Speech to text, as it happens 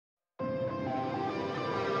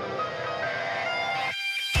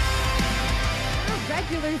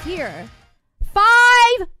regulars here.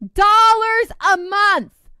 $5 a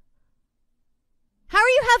month. How do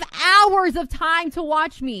you have hours of time to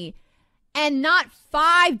watch me and not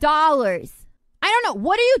 $5? I don't know.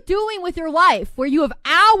 What are you doing with your life where you have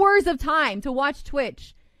hours of time to watch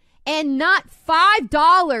Twitch and not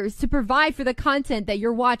 $5 to provide for the content that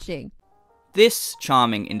you're watching? This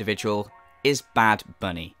charming individual is Bad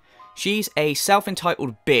Bunny. She's a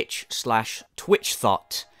self-entitled bitch slash Twitch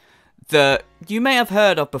thought that you may have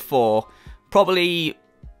heard of before, probably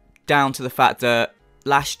down to the fact that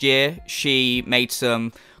last year she made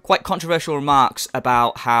some quite controversial remarks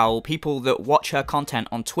about how people that watch her content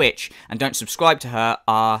on Twitch and don't subscribe to her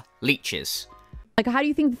are leeches. Like, how do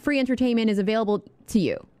you think free entertainment is available to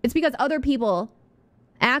you? It's because other people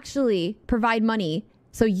actually provide money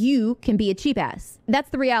so you can be a cheap ass. That's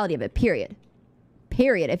the reality of it, period.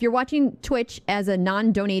 Period. If you're watching Twitch as a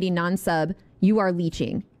non-donating, non-sub, you are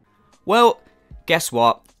leeching. Well, guess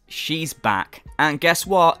what? She's back. And guess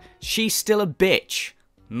what? She's still a bitch.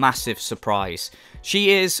 Massive surprise.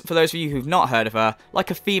 She is, for those of you who've not heard of her,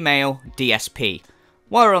 like a female DSP.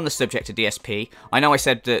 While we're on the subject of DSP, I know I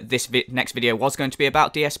said that this next video was going to be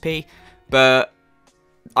about DSP, but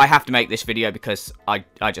I have to make this video because I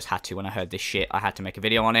just had to when I heard this shit. I had to make a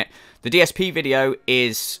video on it. The DSP video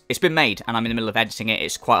it's been made and I'm in the middle of editing it.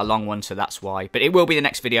 It's quite a long one, so that's why. But it will be the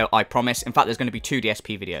next video, I promise. In fact, there's going to be 2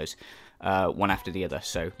 DSP videos, one after the other,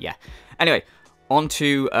 so yeah. Anyway, on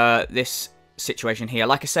to this situation here.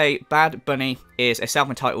 Like I say, Bad Bunny is a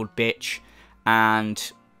self-entitled bitch,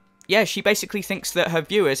 and yeah, she basically thinks that her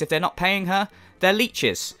viewers, if they're not paying her, they're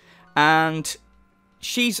leeches. And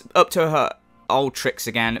she's up to her old tricks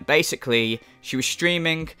again. Basically, she was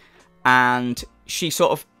streaming and she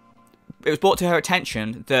it was brought to her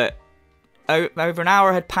attention that over an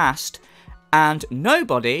hour had passed and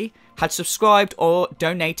nobody had subscribed or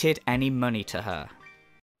donated any money to her.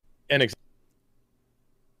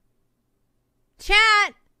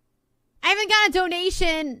 Chat, I haven't got a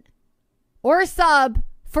donation or a sub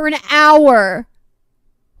for an hour.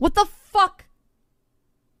 What the fuck?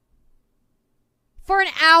 For an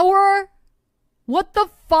hour? What the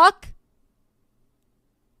fuck?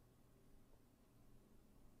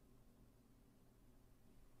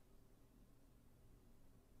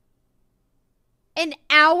 An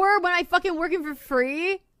hour when I fucking working for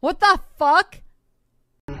free? What the fuck?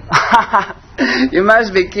 You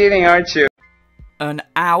must be kidding, aren't you? An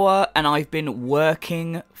hour and I've been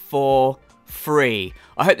working for free.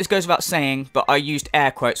 I hope this goes without saying, but I used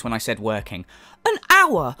air quotes when I said working. An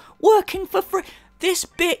hour working for free. This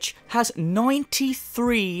bitch has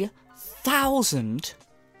 93,000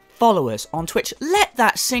 followers on Twitch. Let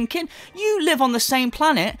that sink in. You live on the same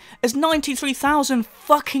planet as 93,000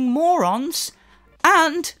 fucking morons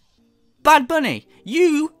and Bad Bunny.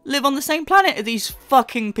 You live on the same planet as these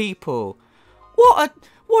fucking people. What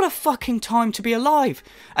a fucking time to be alive.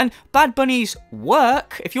 And Bad Bunny's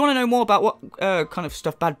work, if you want to know more about what kind of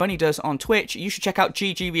stuff Bad Bunny does on Twitch, you should check out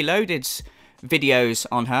GG Reloaded's videos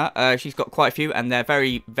on her. She's got quite a few and they're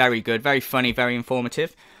very, very good, very funny, very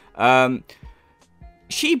informative.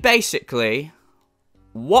 She basically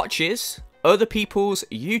watches other people's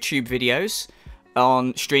YouTube videos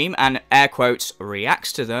on stream and air quotes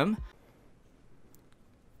reacts to them.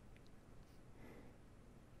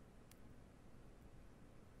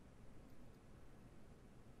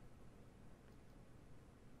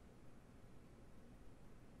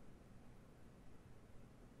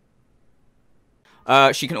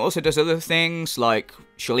 She can also does other things, like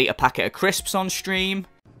she'll eat a packet of crisps on stream.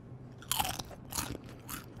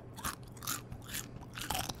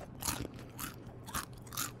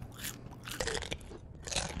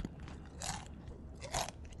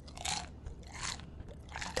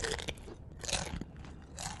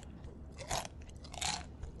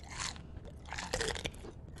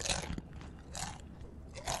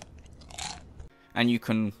 And you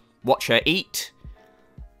can watch her eat.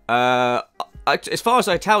 As far as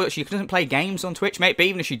I tell, she doesn't play games on Twitch, mate. But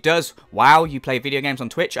even if she does, wow, you play video games on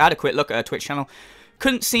Twitch. I had a quick look at her Twitch channel.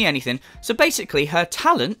 Couldn't see anything. So basically, her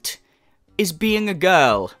talent is being a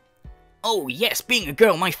girl. Oh, yes, being a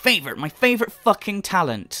girl. My favorite fucking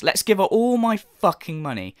talent. Let's give her all my fucking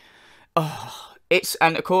money. Oh,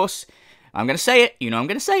 and of course, I'm going to say it. You know I'm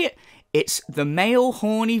going to say it. It's the male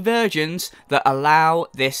horny virgins that allow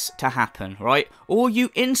this to happen, right? All you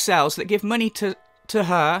incels that give money to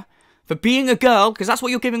her for being a girl, because that's what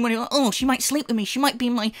you're giving money. Oh, she might sleep with me. She might be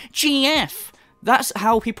my GF. That's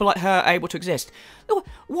how people like her are able to exist.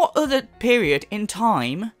 What other period in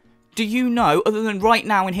time do you know, other than right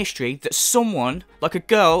now in history, that someone, like a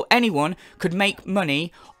girl, anyone, could make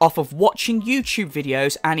money off of watching YouTube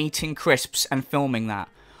videos and eating crisps and filming that?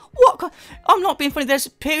 What? I'm not being funny. There's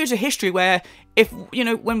periods of history where, if, you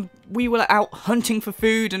know, when we were out hunting for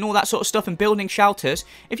food and all that sort of stuff and building shelters,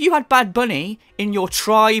 if you had Bad Bunny in your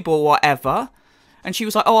tribe or whatever, and she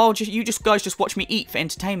was like, oh, you guys just watch me eat for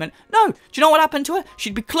entertainment. No, do you know what happened to her?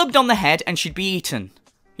 She'd be clubbed on the head and she'd be eaten.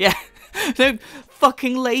 Yeah, no,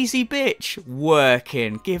 fucking lazy bitch.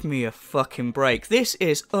 Working. Give me a fucking break. This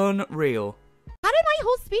is unreal. How did my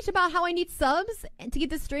whole speech about how I need subs to get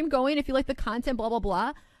the stream going, if you like the content, blah, blah,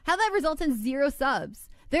 blah, how that results in 0 subs?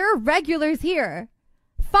 There are regulars here.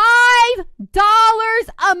 $5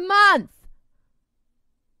 a month.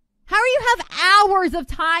 How do you have hours of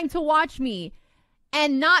time to watch me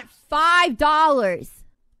and not $5?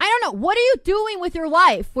 I don't know. What are you doing with your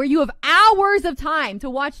life where you have hours of time to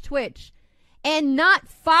watch Twitch and not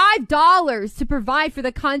 $5 to provide for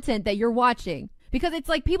the content that you're watching? Because it's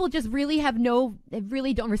like people just really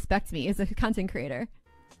really don't respect me as a content creator.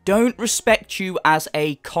 Don't respect you as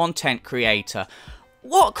a content creator.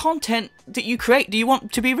 What content that you create do you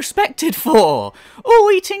want to be respected for?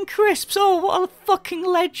 Oh, eating crisps. Oh, what a fucking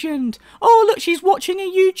legend. Oh, look, she's watching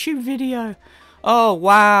a YouTube video. Oh,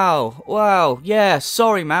 wow. Wow. Yeah,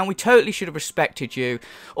 sorry, man. We totally should have respected you.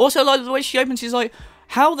 Also, like, the way she opens, she's like,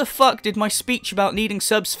 how the fuck did my speech about needing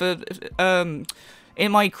subs for,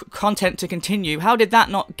 in my content to continue, how did that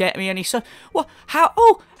not get me any subs? What? How?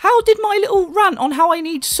 Oh, how did my little rant on how I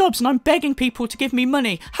need subs and I'm begging people to give me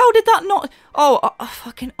money, how did that not? Oh,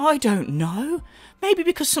 fucking, I don't know. Maybe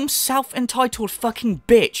because some self-entitled fucking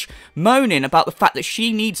bitch moaning about the fact that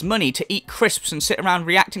she needs money to eat crisps and sit around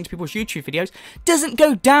reacting to people's YouTube videos doesn't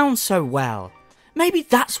go down so well. Maybe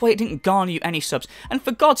that's why it didn't garner you any subs. And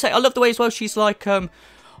for God's sake, I love the way as well she's like,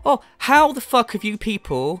 oh, how the fuck have you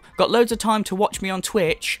people got loads of time to watch me on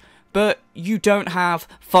Twitch, but you don't have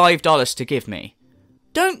 $5 to give me?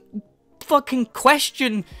 Don't fucking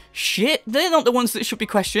question shit. They're not the ones that should be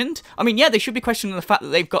questioned. I mean, yeah, they should be questioning the fact that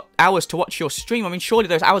they've got hours to watch your stream. I mean, surely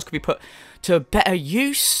those hours could be put to better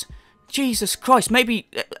use. Jesus Christ, maybe,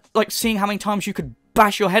 like, seeing how many times you could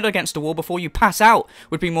bash your head against a wall before you pass out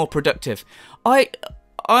would be more productive. I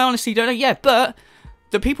honestly don't know. Yeah, but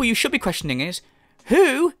the people you should be questioning is,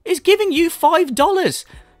 who is giving you $5?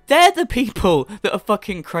 They're the people that are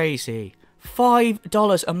fucking crazy.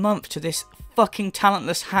 $5 a month to this fucking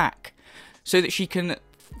talentless hack so that she can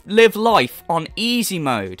live life on easy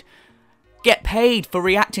mode. Get paid for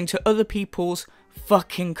reacting to other people's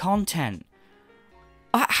fucking content.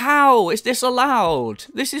 How is this allowed?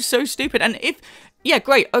 This is so stupid. And if... yeah,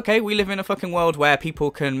 great. Okay, we live in a fucking world where people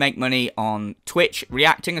can make money on Twitch,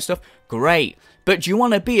 reacting and stuff. Great. But do you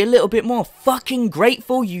want to be a little bit more fucking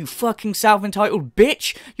grateful, you fucking self-entitled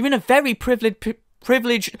bitch? You're in a very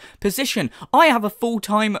privileged position. I have a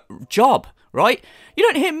full-time job, right? You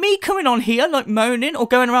don't hear me coming on here, like, moaning or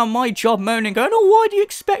going around my job moaning, going, oh, why do you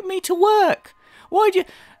expect me to work? Why do you...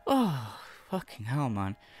 oh, fucking hell,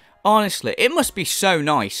 man. Honestly, it must be so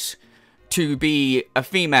nice to be a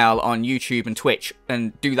female on YouTube and Twitch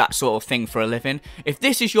and do that sort of thing for a living. If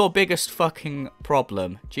this is your biggest fucking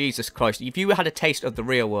problem, Jesus Christ, if you had a taste of the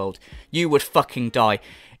real world, you would fucking die.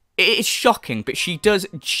 It is shocking, but she does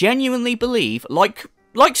genuinely believe, like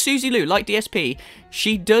Susie Lou, like DSP,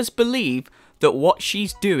 she does believe that what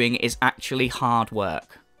she's doing is actually hard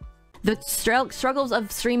work. The struggles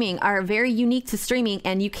of streaming are very unique to streaming,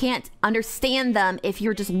 and you can't understand them if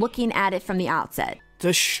you're just looking at it from the outset.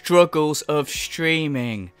 The struggles of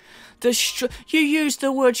streaming. You use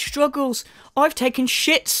the word struggles. I've taken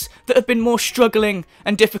shits that have been more struggling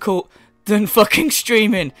and difficult than fucking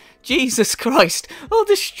streaming. Jesus Christ. Oh,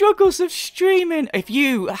 the struggles of streaming. If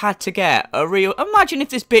you had to get a real... imagine if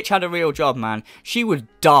this bitch had a real job, man. She would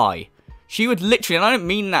die. She would literally, and I don't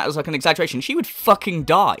mean that as like an exaggeration, she would fucking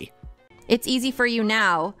die. It's easy for you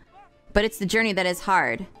now, but it's the journey that is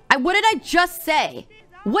hard. What did I just say?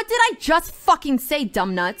 What did I just fucking say,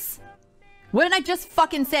 dumb nuts? What did I just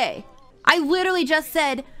fucking say? I literally just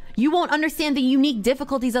said, you won't understand the unique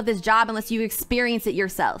difficulties of this job unless you experience it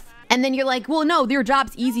yourself. And then you're like, well, no, your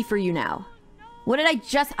job's easy for you now. What did I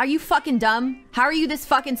just... are you fucking dumb? How are you this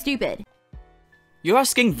fucking stupid? You're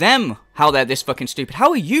asking them how they're this fucking stupid.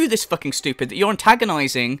 How are you this fucking stupid that you're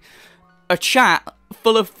antagonizing a chat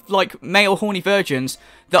full of, like, male horny virgins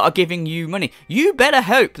that are giving you money? You better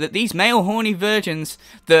hope that these male horny virgins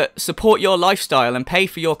that support your lifestyle and pay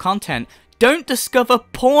for your content don't discover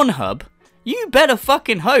Pornhub. You better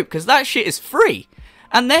fucking hope, because that shit is free.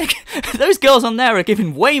 And those girls on there are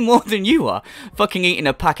giving way more than you are fucking eating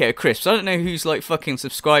a packet of crisps. I don't know who's, like, fucking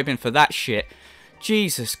subscribing for that shit.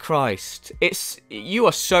 Jesus Christ. You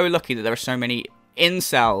are so lucky that there are so many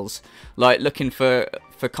incels, like, looking for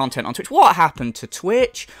content on Twitch. What happened to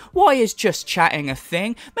Twitch? Why is just chatting a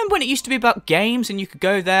thing? Remember when it used to be about games and you could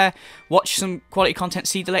go there, watch some quality content,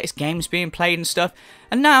 see the latest games being played and stuff,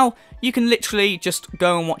 and now you can literally just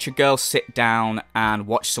go and watch a girl sit down and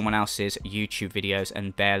watch someone else's YouTube videos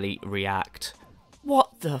and barely react.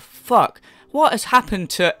 What the fuck? What has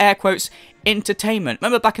happened to, air quotes, entertainment?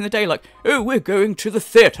 Remember back in the day, like, oh, we're going to the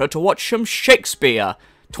theatre to watch some Shakespeare.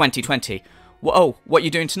 2020. Oh, what are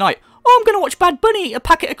you doing tonight? Oh, I'm going to watch Bad Bunny eat a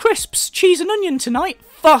packet of crisps, cheese and onion tonight.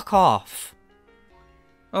 Fuck off.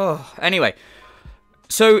 Oh, anyway.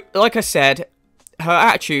 So, like I said, her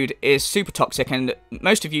attitude is super toxic, and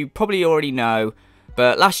most of you probably already know,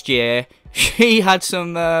 but last year, she had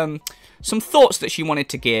some thoughts that she wanted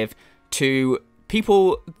to give to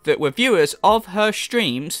people that were viewers of her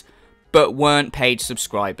streams, but weren't paid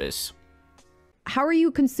subscribers. How are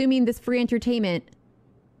you consuming this free entertainment?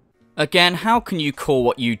 Again, how can you call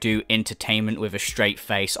what you do entertainment with a straight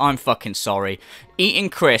face? I'm fucking sorry. Eating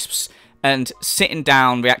crisps and sitting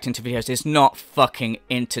down reacting to videos is not fucking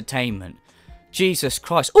entertainment. Jesus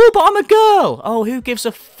Christ. Oh, but I'm a girl! Oh, who gives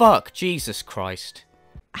a fuck? Jesus Christ.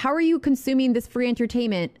 How are you consuming this free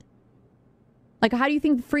entertainment? Like, how do you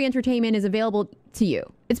think free entertainment is available to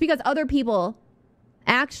you? It's because other people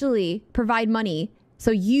actually provide money so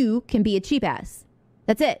you can be a cheap ass.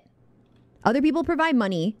 That's it. Other people provide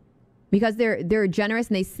money because they're generous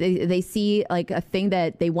and they see like a thing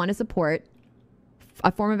that they want to support,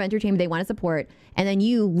 a form of entertainment they want to support, and then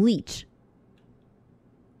you leech.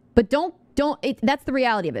 But that's the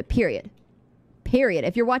reality of it, period. Period.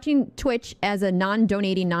 If you're watching Twitch as a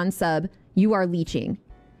non-donating, non-sub, you are leeching.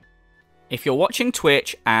 If you're watching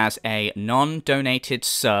Twitch as a non-donated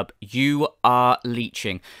sub, you are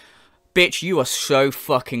leeching. Bitch, you are so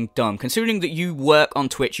fucking dumb. Considering that you work on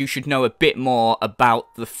Twitch, you should know a bit more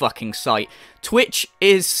about the fucking site. Twitch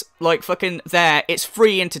is, like, fucking there. It's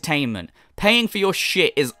free entertainment. Paying for your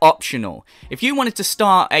shit is optional. If you wanted to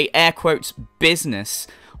start a, air quotes, business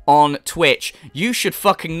on Twitch, you should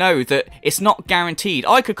fucking know that it's not guaranteed.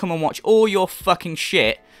 I could come and watch all your fucking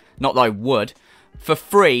shit, not that I would, for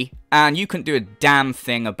free, and you couldn't do a damn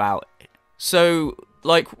thing about it. So,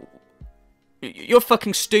 like, you're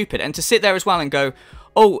fucking stupid. And to sit there as well and go,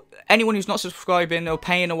 oh, anyone who's not subscribing or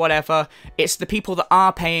paying or whatever, it's the people that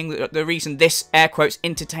are paying the reason this, air quotes,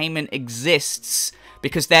 entertainment exists,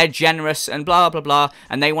 because they're generous and blah, blah, blah,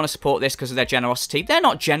 and they want to support this because of their generosity. They're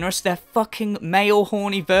not generous. They're fucking male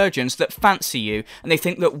horny virgins that fancy you, and they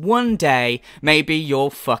think that one day, maybe you'll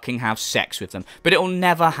fucking have sex with them. But it'll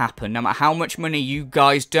never happen, no matter how much money you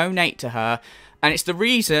guys donate to her. And it's the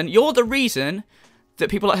reason, you're the reason that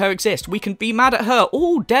people like her exist. We can be mad at her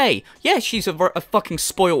all day. Yeah, she's a fucking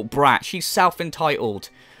spoiled brat. She's self-entitled.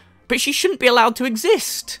 But she shouldn't be allowed to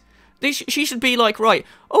exist. She should be like, right,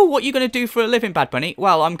 oh, what are you going to do for a living, Bad Bunny?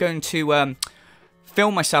 Well, I'm going to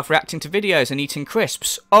film myself reacting to videos and eating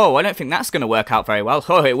crisps. Oh, I don't think that's going to work out very well.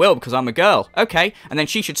 Oh, it will, because I'm a girl. Okay, and then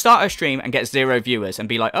she should start her stream and get 0 viewers and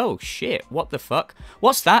be like, oh, shit, what the fuck?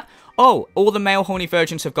 What's that? Oh, all the male horny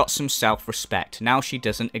virgins have got some self-respect. Now she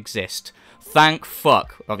doesn't exist. Thank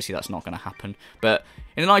fuck. Obviously, that's not going to happen. But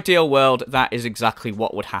in an ideal world, that is exactly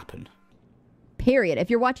what would happen. Period. If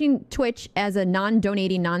you're watching Twitch as a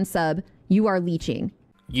non-donating, non-sub, you are leeching.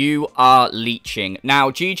 You are leeching. Now,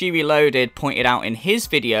 GG Reloaded pointed out in his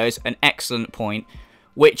videos an excellent point,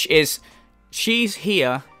 which is she's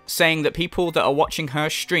here saying that people that are watching her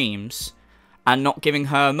streams and not giving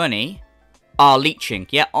her money are leeching.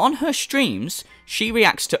 Yet on her streams, she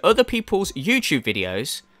reacts to other people's YouTube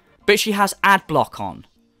videos, but she has ad block on.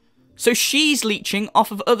 So she's leeching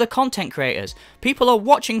off of other content creators. People are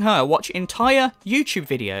watching her watch entire YouTube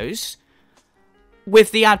videos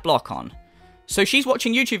with the ad block on. So she's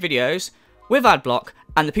watching YouTube videos with ad block,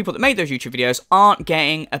 and the people that made those YouTube videos aren't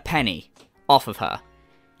getting a penny off of her.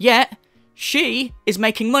 Yet, she is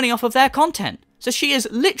making money off of their content. So she is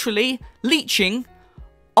literally leeching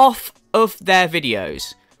off of their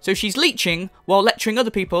videos. So she's leeching while lecturing other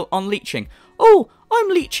people on leeching. Oh, I'm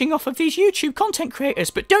leeching off of these YouTube content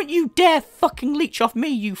creators, but don't you dare fucking leech off me,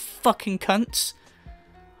 you fucking cunts.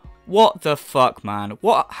 What the fuck, man?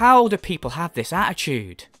 How do people have this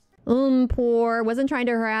attitude? Poor. Wasn't trying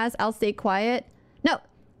to harass. I'll stay quiet. No,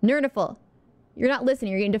 Nerdiful. You're not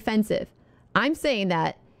listening. You're getting defensive. I'm saying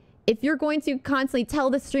that if you're going to constantly tell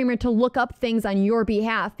the streamer to look up things on your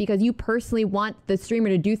behalf because you personally want the streamer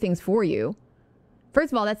to do things for you,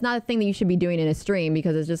 first of all, that's not a thing that you should be doing in a stream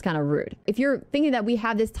because it's just kind of rude. If you're thinking that we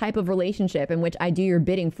have this type of relationship in which I do your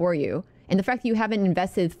bidding for you, and the fact that you haven't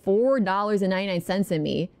invested $4.99 in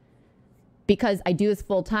me because I do this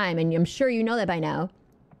full time, and I'm sure you know that by now,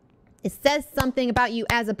 it says something about you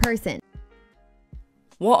as a person.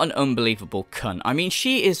 What an unbelievable cunt. I mean,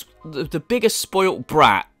 she is the biggest spoilt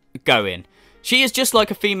brat going. She is just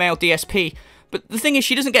like a female DSP, but the thing is,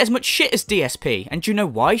 she doesn't get as much shit as DSP. And do you know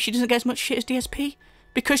why she doesn't get as much shit as DSP?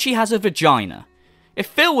 Because she has a vagina. If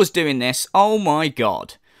Phil was doing this, oh my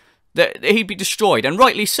god, he'd be destroyed, and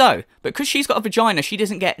rightly so. But because she's got a vagina, she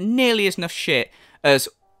doesn't get nearly as enough shit as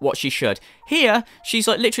what she should. Here, she's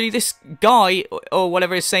like literally this guy, or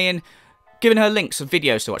whatever is saying, giving her links of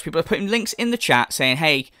videos to watch. People are putting links in the chat saying,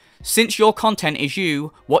 hey, since your content is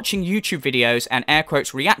you watching YouTube videos and air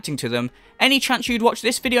quotes reacting to them, any chance you'd watch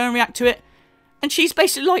this video and react to it? And she's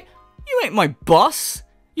basically like, you ain't my boss.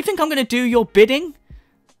 You think I'm going to do your bidding?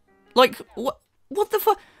 Like, what the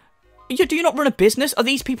fuck? Do you not run a business? Are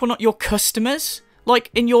these people not your customers?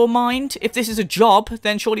 Like, in your mind, if this is a job,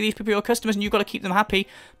 then surely these people are your customers and you've got to keep them happy.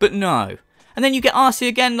 But no. And then you get arsey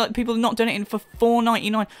again, like people are not donating for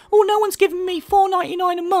 $4.99. Oh, no one's giving me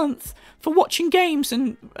 $4.99 a month for watching games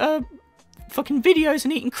and fucking videos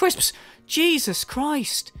and eating crisps. Jesus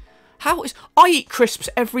Christ. I eat crisps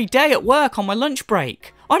every day at work on my lunch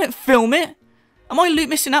break. I don't film it. Am I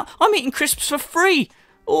missing out? I'm eating crisps for free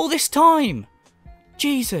all this time.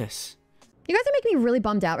 Jesus. You guys are making me really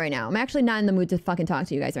bummed out right now. I'm actually not in the mood to fucking talk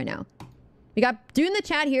to you guys right now. We got dude in the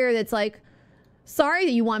chat here that's like, sorry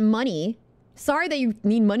that you want money. Sorry that you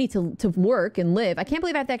need money to work and live. I can't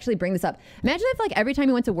believe I have to actually bring this up. Imagine if, like, every time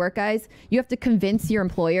you went to work, guys, you have to convince your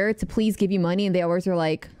employer to please give you money, and they always are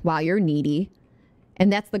like, wow, you're needy.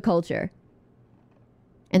 And that's the culture.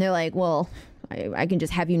 And they're like, well, I can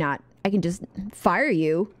just have you not, I can just fire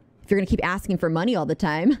you if you're going to keep asking for money all the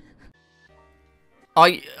time.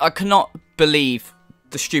 I cannot believe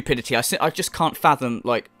the stupidity. I just can't fathom,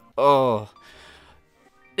 like, oh.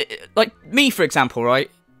 Like, me, for example,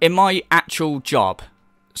 right? In my actual job.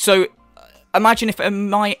 So, imagine if in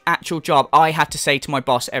my actual job, I had to say to my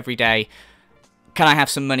boss every day, can I have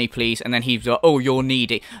some money, please? And then he'd be like, oh, you're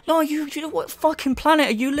needy. No, you know, what fucking planet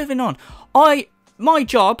are you living on? My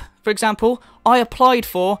job, for example, I applied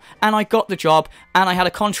for, and I got the job, and I had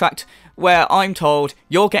a contract where I'm told,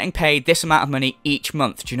 you're getting paid this amount of money each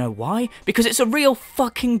month. Do you know why? Because it's a real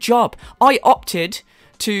fucking job. I opted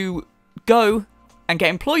to go and get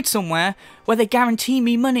employed somewhere where they guarantee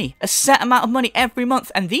me money, a set amount of money every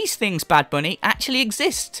month. And these things, Bad Bunny, actually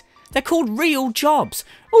exist. They're called real jobs.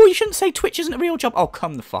 Oh, you shouldn't say Twitch isn't a real job. Oh,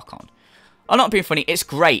 come the fuck on. I'm not being funny. It's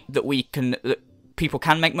great that that people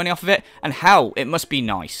can make money off of it. And hell, it must be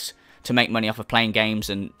nice to make money off of playing games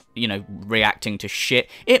and, you know, reacting to shit.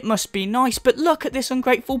 It must be nice. But look at this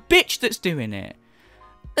ungrateful bitch that's doing it.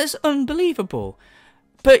 That's unbelievable.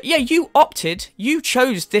 But yeah, you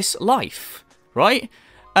chose this life. Right?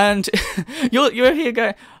 And you're here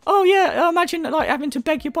going, oh yeah, imagine like having to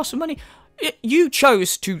beg your boss for money. You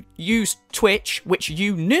chose to use Twitch, which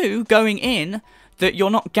you knew going in that you're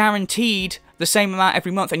not guaranteed the same amount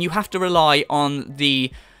every month, and you have to rely on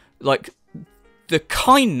the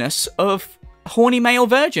kindness of horny male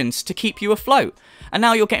virgins to keep you afloat. And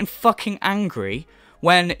now you're getting fucking angry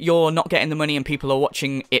when you're not getting the money and people are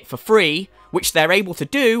watching it for free, which they're able to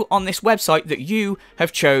do on this website that you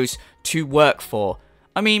have chose to work for.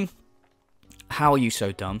 I mean, how are you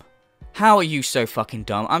so dumb? How are you so fucking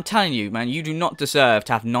dumb? I'm telling you, man, you do not deserve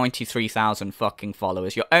to have 93,000 fucking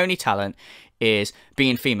followers. Your only talent is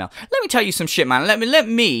being female. Let me tell you some shit, man. Let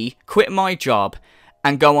me quit my job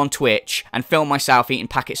and go on Twitch and film myself eating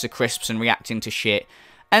packets of crisps and reacting to shit.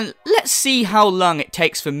 And let's see how long it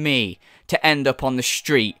takes for me to end up on the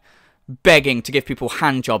street begging to give people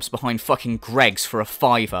hand jobs behind fucking Greg's for a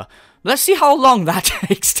 $5. Let's see how long that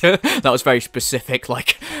takes to... That was very specific,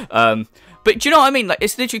 like... But do you know what I mean? Like,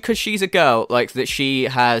 it's literally because she's a girl, like, that she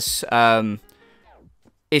has...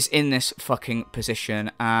 is in this fucking position,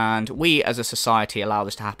 and we as a society allow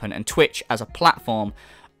this to happen, and Twitch as a platform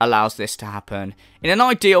allows this to happen. In an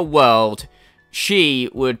ideal world, she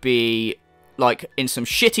would be, like, in some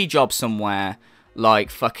shitty job somewhere, like,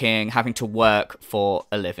 fucking having to work for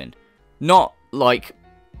a living. Not, like,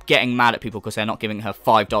 getting mad at people because they're not giving her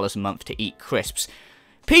 $5 a month to eat crisps.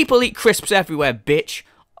 People eat crisps everywhere, bitch.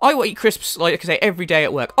 I eat crisps, like I say, every day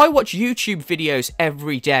at work. I watch YouTube videos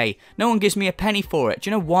every day. No one gives me a penny for it. Do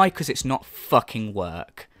you know why? Because it's not fucking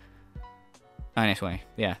work. Anyway,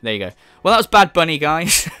 yeah, there you go. Well, that was Bad Bunny,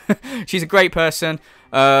 guys. She's a great person.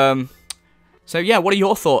 So, yeah, what are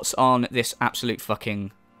your thoughts on this absolute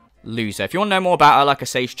fucking loser? If you want to know more about her, like I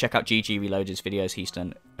say, you should check out GG Reloaded's videos. He's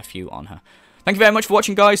done a few on her. Thank you very much for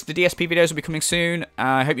watching, guys. The DSP videos will be coming soon.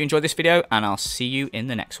 I hope you enjoyed this video, and I'll see you in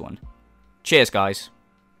the next one. Cheers, guys.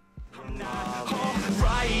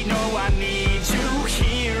 Right, no, I need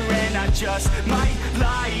just might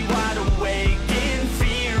lie wide awake in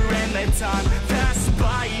fear and let time pass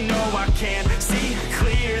by. No, I can't see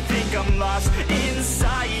clear, think I'm lost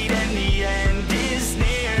inside and the end is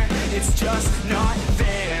near. It's just not fair.